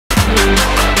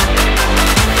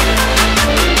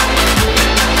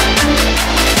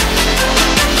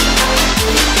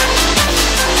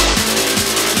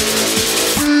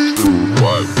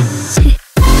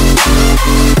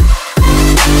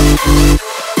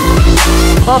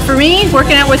Well, for me,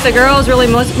 working out with the girls really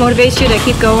motivates you to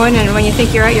keep going, and when you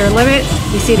think you're at your limit,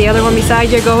 you see the other one beside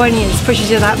you going, and it just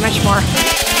pushes you that much more.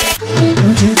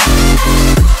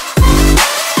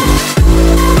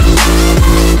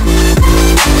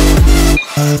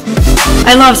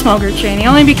 I love small group training,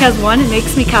 only because one, it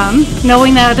makes me come,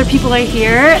 knowing that other people are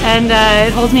here, and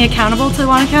it holds me accountable to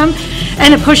want to come,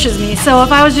 and it pushes me. So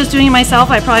if I was just doing it myself,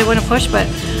 I probably wouldn't push, but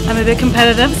I'm a bit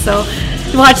competitive, so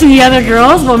watching the other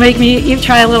girls will make me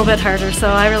try a little bit harder, so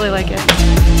I really like it.